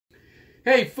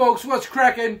Hey folks, what's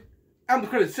cracking? I'm the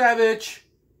Credit Savage.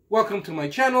 Welcome to my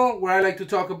channel where I like to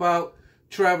talk about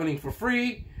traveling for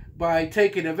free by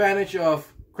taking advantage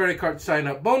of credit card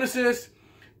sign-up bonuses,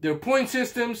 their point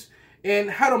systems,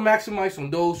 and how to maximize on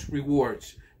those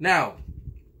rewards. Now,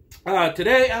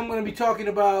 today I'm going to be talking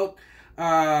about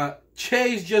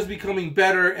Chase just becoming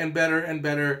better and better and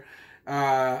better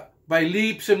by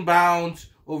leaps and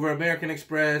bounds over American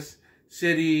Express,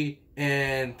 Citi,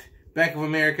 and Bank of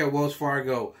America, Wells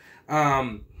Fargo.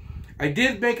 I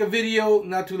did make a video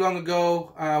not too long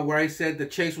ago where I said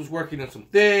that Chase was working on some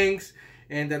things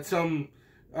and that some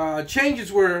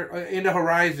changes were in the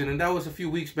horizon, and that was a few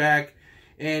weeks back.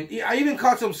 And I even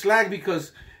caught some slack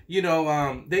because, you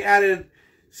know, they added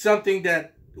something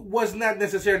that was not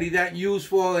necessarily that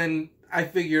useful, and I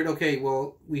figured, okay,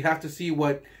 well, we have to see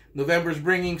what November's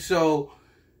bringing. So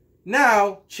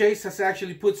now, Chase has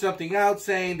actually put something out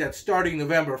saying that starting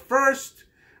November 1st,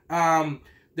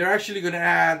 they're actually going to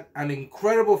add an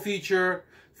incredible feature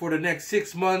for the next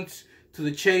 6 months to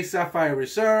the Chase Sapphire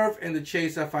Reserve and the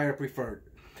Chase Sapphire Preferred.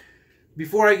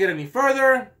 Before I get any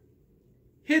further,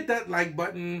 hit that like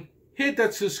button, hit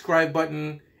that subscribe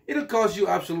button. It'll cost you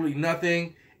absolutely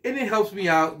nothing, and it helps me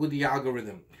out with the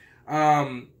algorithm.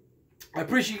 I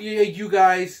appreciate you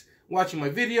guys watching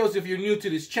my videos. If you're new to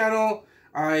this channel,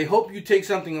 I hope you take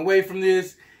something away from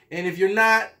this. And if you're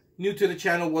not new to the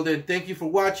channel, well then, thank you for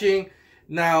watching.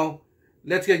 Now,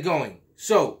 let's get going.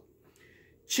 So,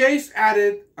 Chase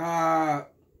added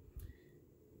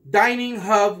Dining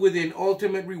Hub within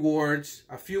Ultimate Rewards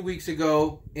a few weeks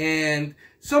ago. And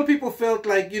some people felt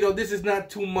like, you know, this is not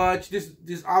too much. This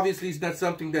obviously is not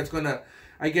something that's going to,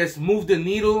 I guess, move the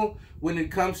needle when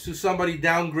it comes to somebody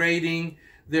downgrading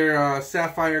their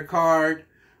Sapphire card.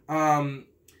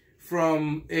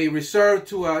 From a Reserve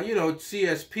to a, you know,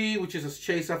 CSP, which is a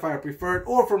Chase Sapphire Preferred,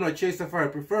 or from a Chase Sapphire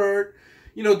Preferred,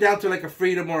 you know, down to like a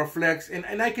Freedom or a Flex,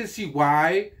 and I can see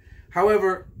why.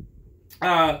 However,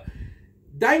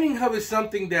 Dining Hub is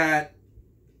something that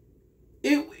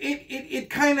it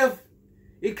kind of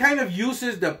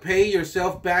uses the pay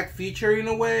yourself back feature in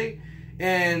a way.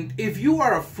 And if you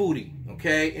are a foodie,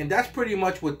 okay, and that's pretty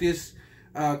much what this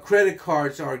credit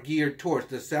cards are geared towards,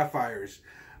 the Sapphires.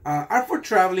 Are for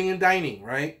traveling and dining,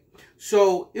 right?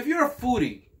 So if you're a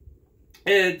foodie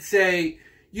and say,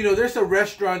 you know, there's a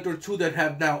restaurant or two that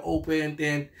have now opened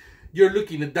and you're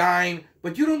looking to dine,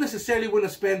 but you don't necessarily want to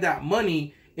spend that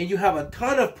money and you have a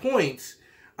ton of points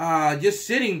just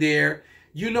sitting there,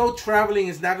 you know, traveling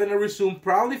is not going to resume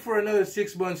probably for another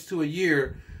 6 months to a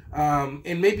year,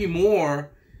 and maybe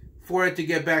more for it to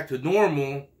get back to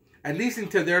normal, at least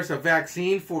until there's a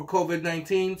vaccine for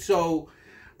COVID-19. So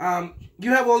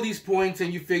you have all these points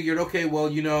and you figured, okay,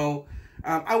 well, you know,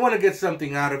 I want to get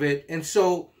something out of it. And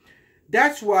so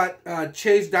that's what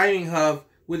Chase Dining Hub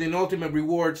within Ultimate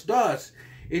Rewards does.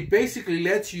 It basically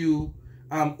lets you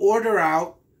order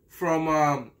out from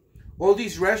all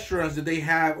these restaurants that they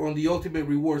have on the Ultimate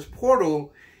Rewards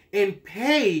portal and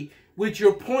pay with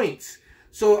your points.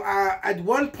 So at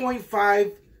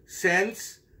 1.5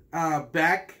 cents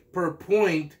back per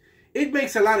point, it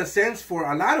makes a lot of sense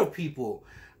for a lot of people.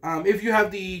 If you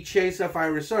have the Chase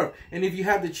Sapphire Reserve, and if you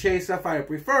have the Chase Sapphire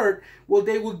Preferred, well,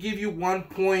 they will give you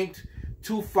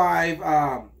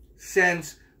 1.25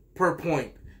 cents per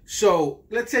point. So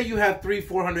let's say you have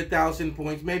 400,000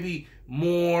 points, maybe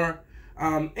more,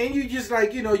 and you just,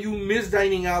 like, you know, you miss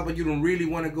dining out, but you don't really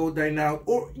want to go dine out,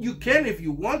 or you can if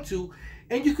you want to,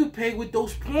 and you could pay with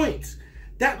those points.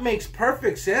 That makes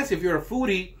perfect sense if you're a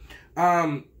foodie,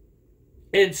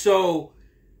 and so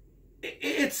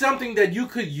it's something that you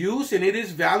could use, and it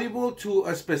is valuable to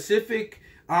a specific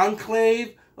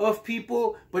enclave of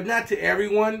people, but not to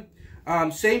everyone.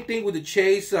 Same thing with the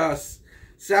Chase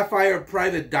Sapphire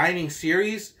Private Dining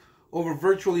Series over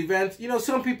virtual events. You know,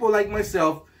 some people like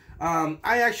myself, I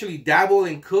actually dabble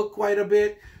and cook quite a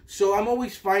bit, so I'm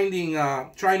always finding,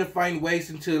 trying to find ways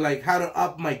into like how to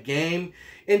up my game,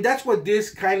 and that's what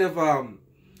this kind of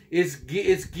is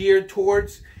geared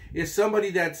towards. Is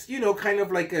somebody that's, you know, kind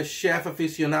of like a chef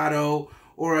aficionado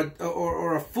or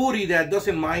a foodie that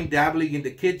doesn't mind dabbling in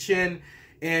the kitchen,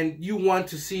 and you want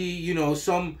to see, you know,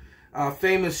 some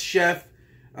famous chef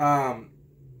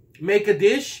make a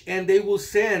dish, and they will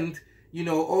send, you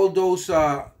know, all those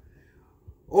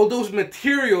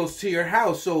materials to your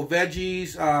house. So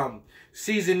veggies,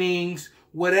 seasonings,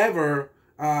 whatever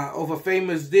of a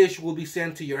famous dish will be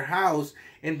sent to your house,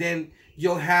 and then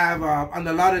you'll have an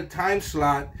allotted time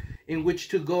slot in which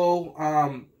to go,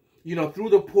 you know, through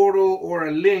the portal or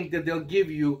a link that they'll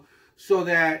give you so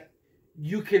that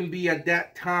you can be at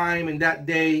that time and that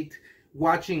date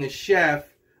watching a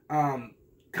chef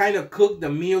kind of cook the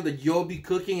meal that you'll be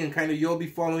cooking and kind of you'll be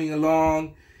following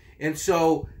along. And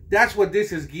so that's what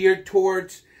this is geared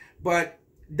towards. But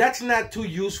that's not too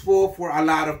useful for a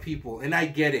lot of people, and I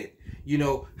get it. You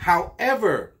know,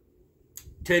 however,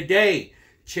 today,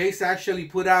 Chase actually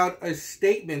put out a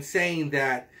statement saying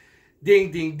that,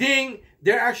 ding, ding, ding,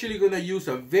 they're actually going to use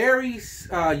a very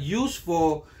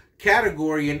useful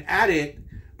category and add it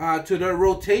to their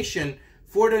rotation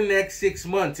for the next 6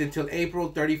 months until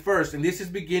April 31st. And this is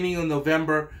beginning on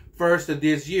November 1st of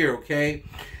this year, okay?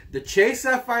 The Chase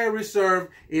Sapphire Reserve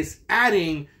is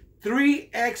adding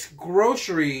 3X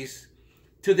groceries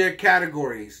to their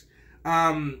categories.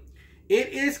 It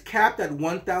is capped at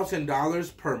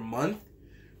 $1,000 per month.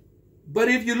 But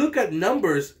if you look at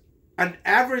numbers, an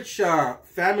average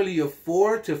family of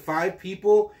 4 to 5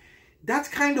 people, that's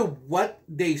kind of what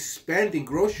they spend in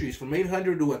groceries, from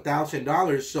 $800 to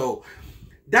 $1,000. So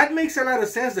that makes a lot of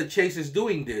sense that Chase is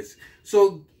doing this.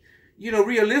 So, you know,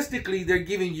 realistically, they're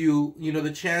giving you, you know,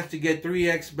 the chance to get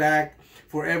 3X back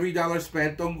for every dollar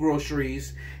spent on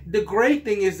groceries. The great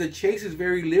thing is that Chase is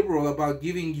very liberal about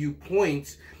giving you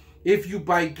points if you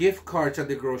buy gift cards at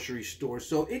the grocery store.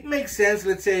 So it makes sense.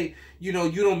 Let's say, you know,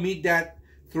 you don't meet that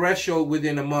threshold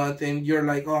within a month and you're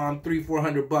like, oh, I'm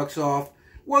 $300-400 off.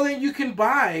 Well, then you can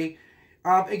buy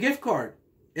a gift card.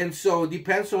 And so it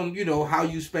depends on, you know, how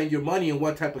you spend your money and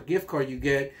what type of gift card you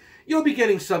get. You'll be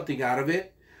getting something out of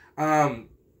it.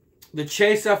 The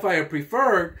Chase Sapphire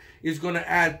Preferred is going to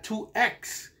add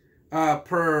 2X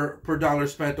per dollar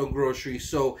spent on groceries.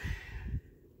 So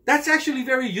that's actually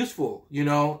very useful, you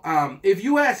know. If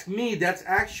you ask me, that's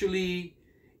actually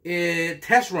a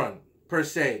test run, per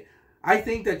se. I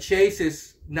think that Chase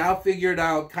has now figured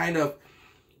out kind of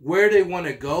where they want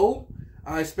to go,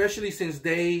 especially since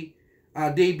they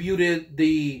debuted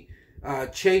the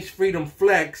Chase Freedom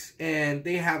Flex, and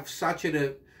they have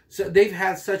they've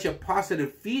had such a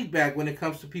positive feedback when it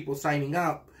comes to people signing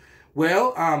up.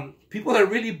 Well, people are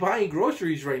really buying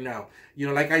groceries right now. You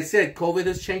know, like I said, COVID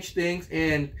has changed things,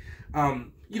 and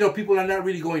you know, people are not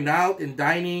really going out and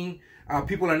dining.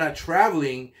 People are not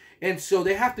traveling, and so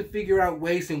they have to figure out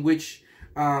ways in which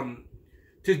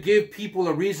to give people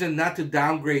a reason not to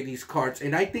downgrade these carts.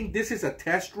 And I think this is a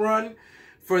test run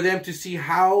for them to see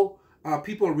how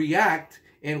people react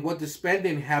and what the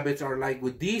spending habits are like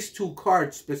with these two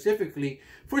cards specifically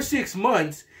for 6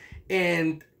 months.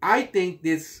 And I think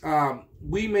this,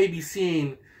 we may be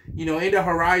seeing, you know, in the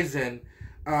horizon,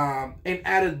 an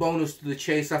added bonus to the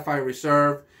Chase Sapphire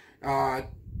Reserve,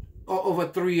 over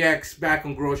 3X back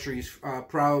on groceries,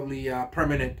 probably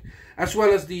permanent, as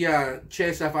well as the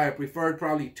Chase Sapphire Preferred,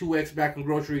 probably 2X back on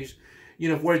groceries, you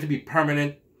know, for it to be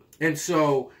permanent. And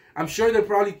so I'm sure they're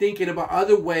probably thinking about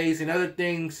other ways and other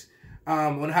things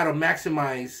on how to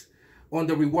maximize on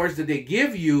the rewards that they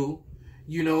give you,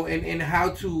 you know, and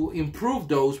how to improve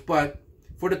those. But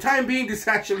for the time being, this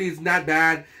actually is not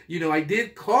bad. You know, I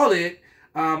did call it.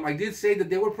 I did say that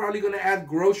they were probably going to add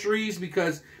groceries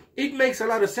because it makes a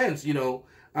lot of sense, you know.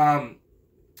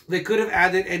 They could have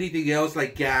added anything else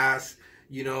like gas,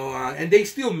 you know, and they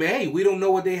still may. We don't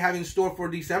know what they have in store for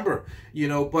December, you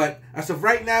know. But as of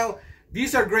right now,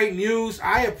 these are great news.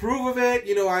 I approve of it.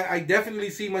 You know, I definitely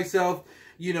see myself,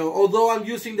 you know, although I'm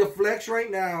using the Flex right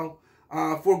now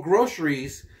for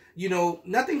groceries, you know,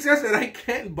 nothing says that I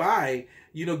can't buy,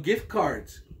 you know, gift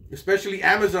cards, especially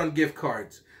Amazon gift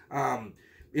cards.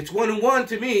 It's 1-on-1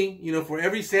 to me, you know, for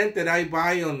every cent that I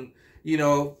buy on, you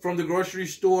know, from the grocery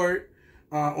store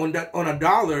on a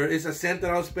dollar is a cent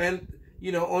that I'll spend,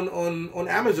 you know, on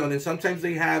Amazon. And sometimes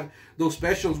they have those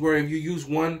specials where if you use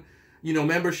one, you know,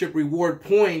 membership reward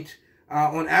point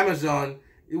on Amazon,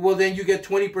 well, then you get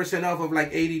 20% off of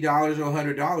like $80 or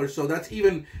 $100. So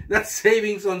that's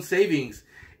savings on savings.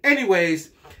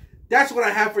 Anyways, that's what I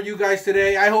have for you guys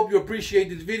today. I hope you appreciate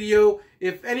this video.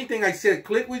 If anything I said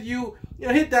click with you, you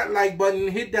know, hit that like button,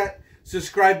 hit that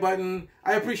subscribe button.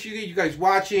 I appreciate you guys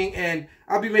watching, and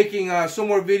I'll be making some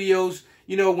more videos,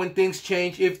 you know, when things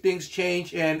change, if things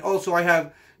change. And also I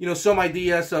have, you know, some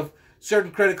ideas of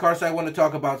certain credit cards I want to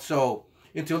talk about. So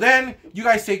until then, you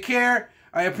guys take care.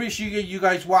 I appreciate you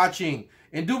guys watching.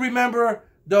 And do remember,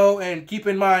 though, and keep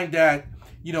in mind that,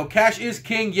 you know, cash is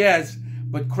king, yes,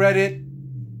 but credit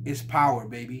is power,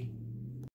 baby.